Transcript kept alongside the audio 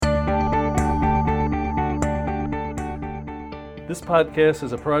This podcast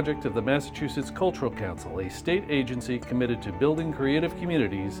is a project of the Massachusetts Cultural Council, a state agency committed to building creative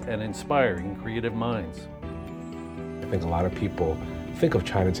communities and inspiring creative minds. I think a lot of people think of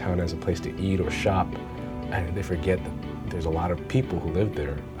Chinatown as a place to eat or shop, and they forget that there's a lot of people who live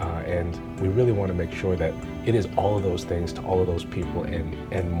there, and we really want to make sure that it is all of those things to all of those people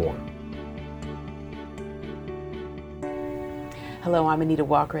and more. Hello, I'm Anita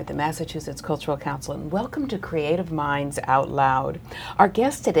Walker at the Massachusetts Cultural Council, and welcome to Creative Minds Out Loud. Our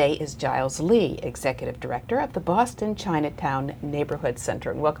guest today is Giles Lee, Executive Director of the Boston Chinatown Neighborhood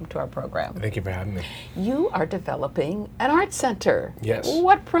Center, and welcome to our program. Thank you for having me. You are developing an art center. Yes.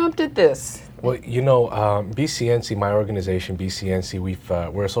 What prompted this? Well, you know, BCNC, my organization,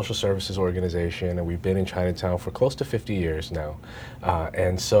 BCNC, we're a social services organization, and we've been in Chinatown for close to 50 years now.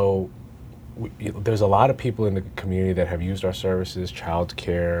 And so there's a lot of people in the community that have used our services, child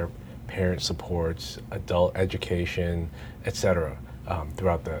care, parent supports, adult education, etc.,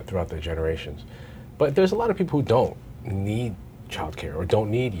 throughout the generations. But there's a lot of people who don't need child care or don't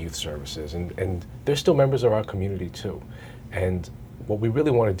need youth services, and they're still members of our community too. And what we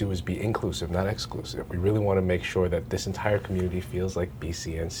really want to do is be inclusive, not exclusive. We really want to make sure that this entire community feels like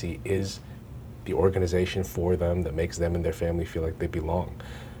BCNC is the organization for them that makes them and their family feel like they belong.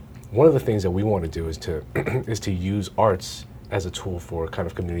 One of the things that we want to do is to use arts as a tool for kind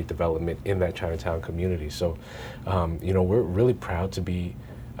of community development in that Chinatown community. So, you know, we're really proud to be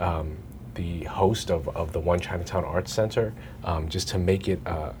the host of the One Chinatown Arts Center, just to make it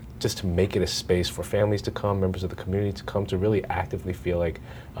a space for families to come, members of the community to come, to really actively feel like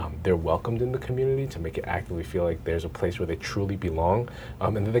they're welcomed in the community, to make it actively feel like there's a place where they truly belong,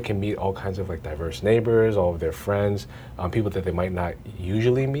 and then they can meet all kinds of like diverse neighbors, all of their friends, people that they might not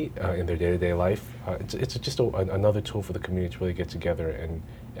usually meet in their day-to-day life. It's just another tool for the community to really get together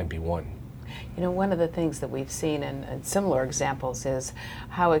and be one. You know, one of the things that we've seen in similar examples is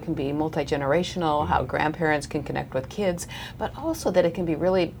how it can be multi-generational, how grandparents can connect with kids, but also that it can be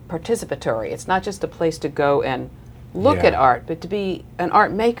really participatory. It's not just a place to go and look at art, but to be an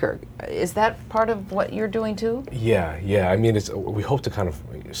art maker. Is that part of what you're doing too? Yeah. I mean, we hope to kind of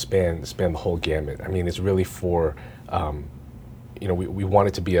span the whole gamut. I mean, it's really for, you know, we want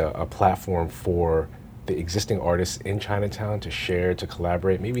it to be a platform for the existing artists in Chinatown to share, to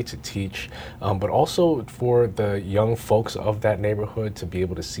collaborate, maybe to teach, but also for the young folks of that neighborhood to be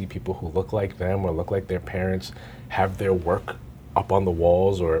able to see people who look like them or look like their parents, have their work up on the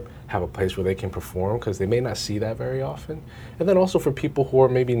walls or have a place where they can perform, because they may not see that very often. And then also for people who are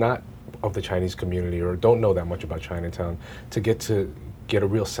maybe not of the Chinese community or don't know that much about Chinatown to get a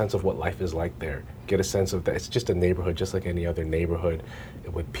real sense of what life is like there, get a sense of that it's just a neighborhood just like any other neighborhood,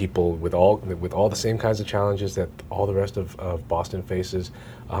 with people with all the same kinds of challenges that all the rest of Boston faces,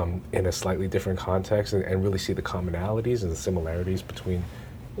 in a slightly different context, and really see the commonalities and the similarities between,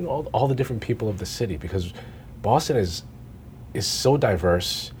 you know, all the different people of the city, because Boston is so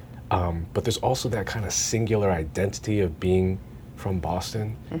diverse, but there's also that kind of singular identity of being from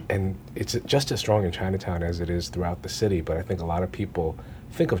Boston, and it's just as strong in Chinatown as it is throughout the city. But I think a lot of people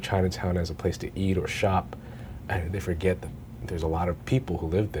think of Chinatown as a place to eat or shop, and they forget that there's a lot of people who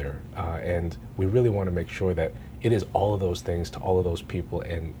live there, and we really want to make sure that it is all of those things to all of those people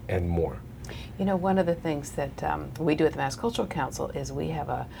and more. You know, one of the things that we do at the Mass Cultural Council is we have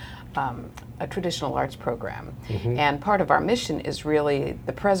a traditional arts program, and part of our mission is really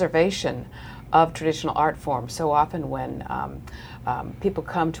the preservation of traditional art forms. So often when people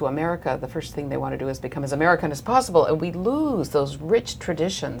come to America, the first thing they want to do is become as American as possible, and we lose those rich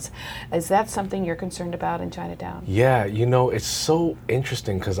traditions. Is that something you're concerned about in Chinatown? Yeah, you know, it's so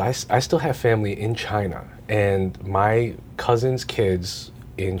interesting because I still have family in China, and my cousin's kids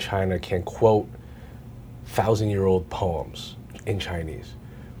in China can quote 1,000-year-old poems in Chinese.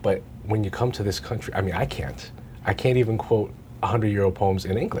 But when you come to this country, I mean, I can't even quote 100-year-old poems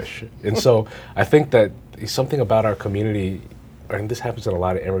in English. And so I think that something about our community, and this happens in a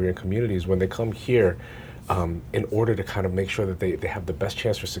lot of immigrant communities, when they come here, in order to kind of make sure that they have the best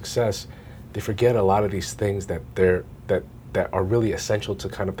chance for success, they forget a lot of these things that are really essential to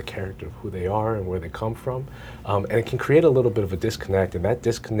kind of the character of who they are and where they come from. And it can create a little bit of a disconnect, and that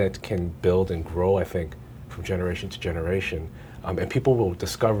disconnect can build and grow, I think, from generation to generation. And people will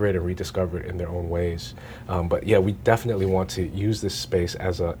discover it and rediscover it in their own ways. But yeah, we definitely want to use this space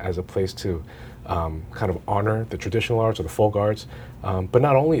as a place to kind of honor the traditional arts or the folk arts. But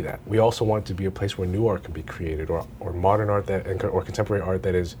not only that, we also want it to be a place where new art can be created, or modern art or contemporary art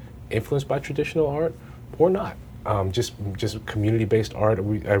that is influenced by traditional art or not. Just community-based art.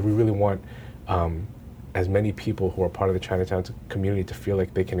 We really want as many people who are part of the Chinatown community to feel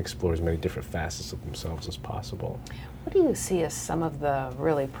like they can explore as many different facets of themselves as possible. What do you see as some of the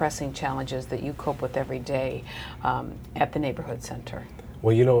really pressing challenges that you cope with every day at the neighborhood center?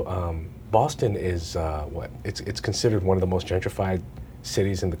 Well, you know, Boston is it's considered one of the most gentrified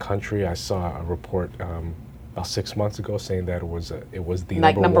cities in the country. I saw a report about 6 months ago saying that it was the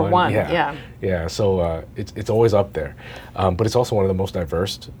like number one. Yeah. So it's always up there, but it's also one of the most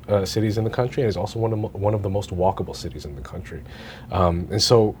diverse cities in the country, and it's also one of the most walkable cities in the country. And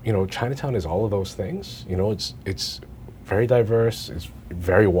so, you know, Chinatown is all of those things. You know, it's very diverse, it's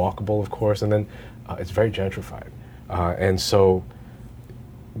very walkable, of course, and then it's very gentrified, and so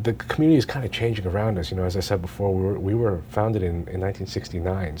the community is kind of changing around us. You know, as I said before, we were founded in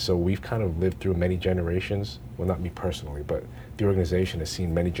 1969, so we've kind of lived through many generations. Well, not me personally, but the organization has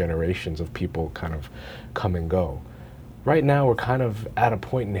seen many generations of people kind of come and go. Right now, we're kind of at a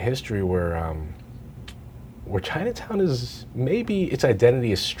point in history where Chinatown is, maybe its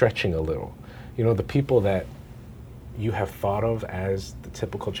identity is stretching a little. You know, the people that you have thought of as the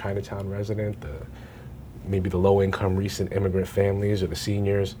typical Chinatown resident, maybe the low-income recent immigrant families or the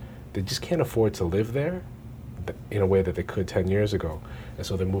seniors, they just can't afford to live there in a way that they could 10 years ago. And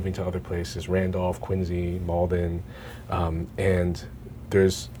so they're moving to other places, Randolph, Quincy, Malden, and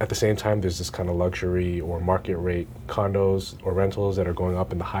at the same time, there's this kind of luxury or market rate condos or rentals that are going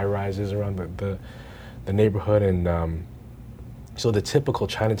up in the high rises around the neighborhood. And so the typical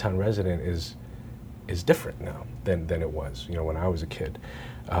Chinatown resident is different now than it was, you know, when I was a kid.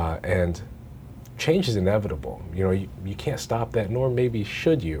 And change is inevitable. You know, you can't stop that, nor maybe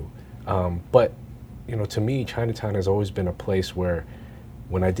should you. But, you know, to me, Chinatown has always been a place where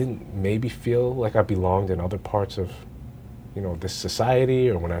when I didn't maybe feel like I belonged in other parts of, you know, this society,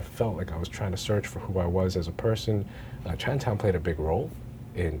 or when I felt like I was trying to search for who I was as a person, Chinatown played a big role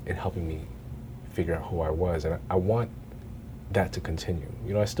in helping me figure out who I was. And I want that to continue.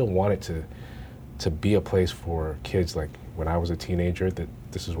 You know, I still want it to be a place for kids, like when I was a teenager, that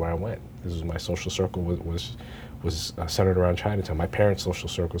this is where I went. This is my social circle was centered around Chinatown. My parents' social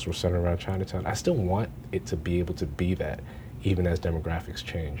circles were centered around Chinatown. I still want it to be able to be that, even as demographics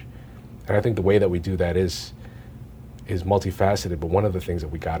change. And I think the way that we do that is multifaceted, but one of the things that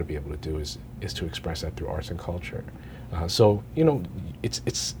we got to be able to do is to express that through arts and culture. So, you know,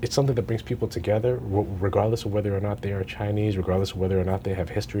 it's something that brings people together, regardless of whether or not they are Chinese, regardless of whether or not they have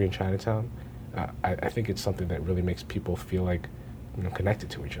history in Chinatown. I think it's something that really makes people feel like, you know,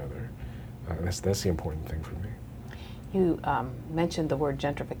 connected to each other. That's the important thing for me. You mentioned the word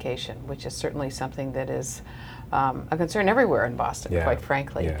gentrification, which is certainly something that is a concern everywhere in Boston, quite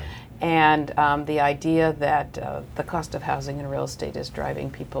frankly. Yeah. And the idea that the cost of housing and real estate is driving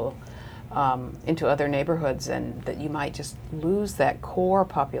people into other neighborhoods, and that you might just lose that core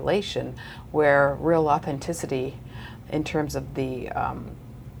population where real authenticity in terms of the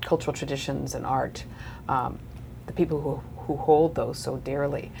cultural traditions and art, the people who hold those so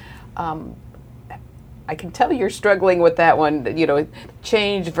dearly. I can tell you're struggling with that one, you know,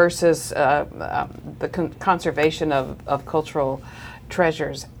 change versus the conservation of cultural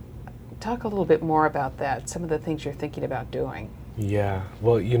treasures. Talk a little bit more about that, some of the things you're thinking about doing. Yeah,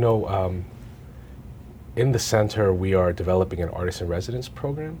 well, you know, in the center, we are developing an artist in residence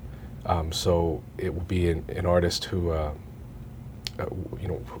program. So it will be an artist who, you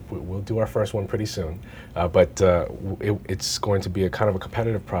know, we'll do our first one pretty soon, but it's going to be a kind of a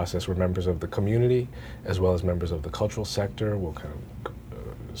competitive process where members of the community, as well as members of the cultural sector, will kind of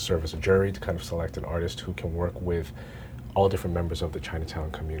serve as a jury to kind of select an artist who can work with all different members of the Chinatown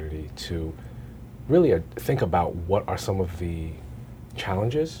community to really think about what are some of the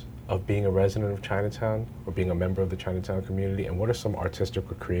challenges of being a resident of Chinatown or being a member of the Chinatown community, and what are some artistic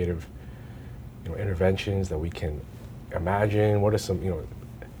or creative, you know, interventions that we can imagine. What are some, you know,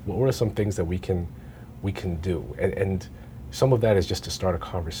 what are some things that we can do? And some of that is just to start a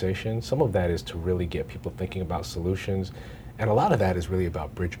conversation. Some of that is to really get people thinking about solutions. And a lot of that is really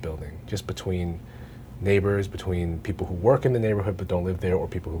about bridge building, just between neighbors, between people who work in the neighborhood but don't live there, or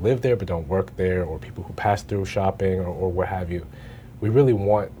people who live there but don't work there, or people who pass through shopping, or what have you. We really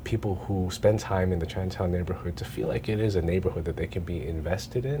want people who spend time in the Chinatown neighborhood to feel like it is a neighborhood that they can be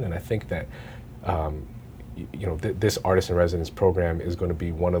invested in. And I think that you know, this artist in residence program is going to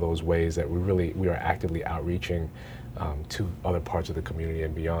be one of those ways that we are actively outreaching to other parts of the community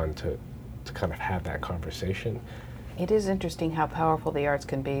and beyond to kind of have that conversation. It is interesting how powerful the arts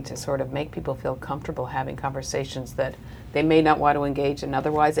can be to sort of make people feel comfortable having conversations that they may not want to engage in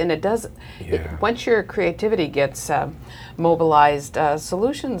otherwise. And it does, once your creativity gets mobilized,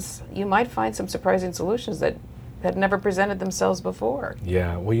 solutions, you might find some surprising solutions that had never presented themselves before.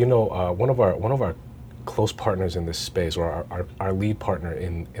 Yeah, well, you know, one of our close partners in this space, or our lead partner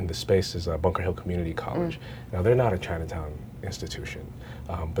in the space is Bunker Hill Community College. Now, they're not a Chinatown institution,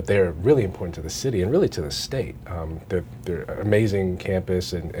 but they're really important to the city and really to the state. They're an amazing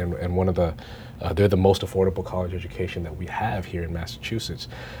campus and one of the, they're the most affordable college education that we have here in Massachusetts.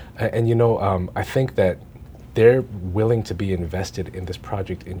 And you know, I think that they're willing to be invested in this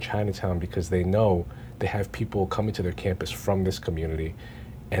project in Chinatown because they know they have people coming to their campus from this community,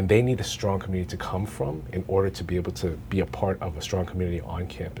 and they need a strong community to come from in order to be able to be a part of a strong community on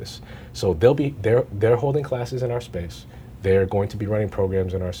campus. So they're holding classes in our space. They're going to be running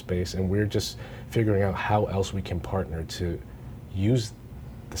programs in our space, and we're just figuring out how else we can partner to use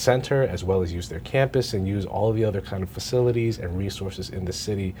the center as well as use their campus and use all of the other kind of facilities and resources in the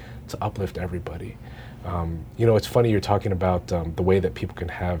city to uplift everybody. You know, it's funny you're talking about the way that people can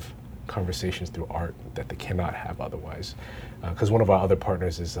have conversations through art that they cannot have otherwise. Because one of our other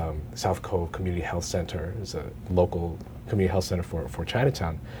partners is South Cove Community Health Center, is a local community health center for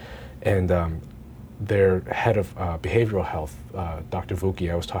Chinatown. And their head of behavioral health, Dr.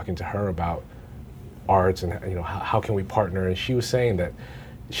 Vuki, I was talking to her about arts and, you know, how can we partner, and she was saying that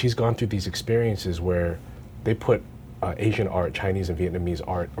she's gone through these experiences where they put Asian art, Chinese and Vietnamese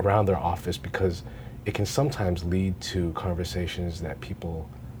art around their office because it can sometimes lead to conversations that people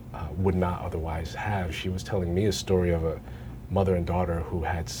would not otherwise have. She was telling me a story of a mother and daughter who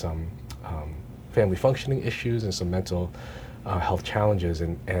had some family functioning issues and some mental health challenges,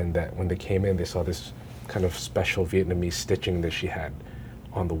 and that when they came in, they saw this kind of special Vietnamese stitching that she had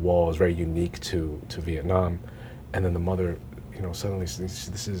on the wall. It was very unique to Vietnam. And then the mother, you know, suddenly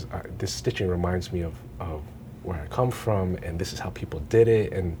this stitching reminds me of where I come from, and this is how people did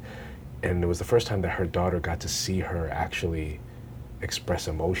it. And it was the first time that her daughter got to see her actually express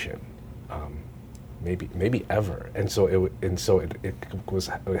emotion, maybe ever. And so it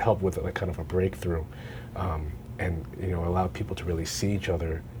helped with like kind of a breakthrough, and you know, allowed people to really see each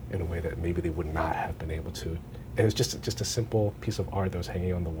other in a way that maybe they would not have been able to. And it's just a simple piece of art that was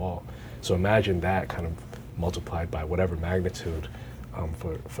hanging on the wall. So imagine that kind of multiplied by whatever magnitude,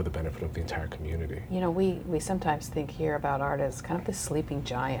 for the benefit of the entire community. You know, we sometimes think here about art as kind of this sleeping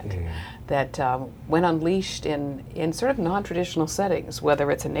giant that when unleashed in sort of non-traditional settings,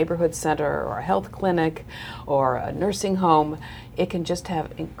 whether it's a neighborhood center or a health clinic or a nursing home, it can just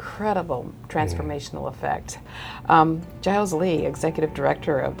have incredible transformational effect. Giles Lee, Executive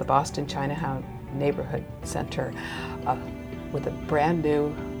Director of the Boston Chinatown Neighborhood Center, with a brand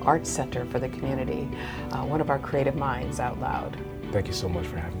new art center for the community, one of our creative minds out loud. Thank you so much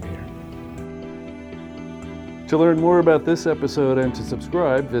for having me here. To learn more about this episode and to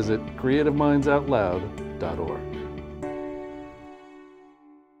subscribe, visit creativemindsoutloud.org.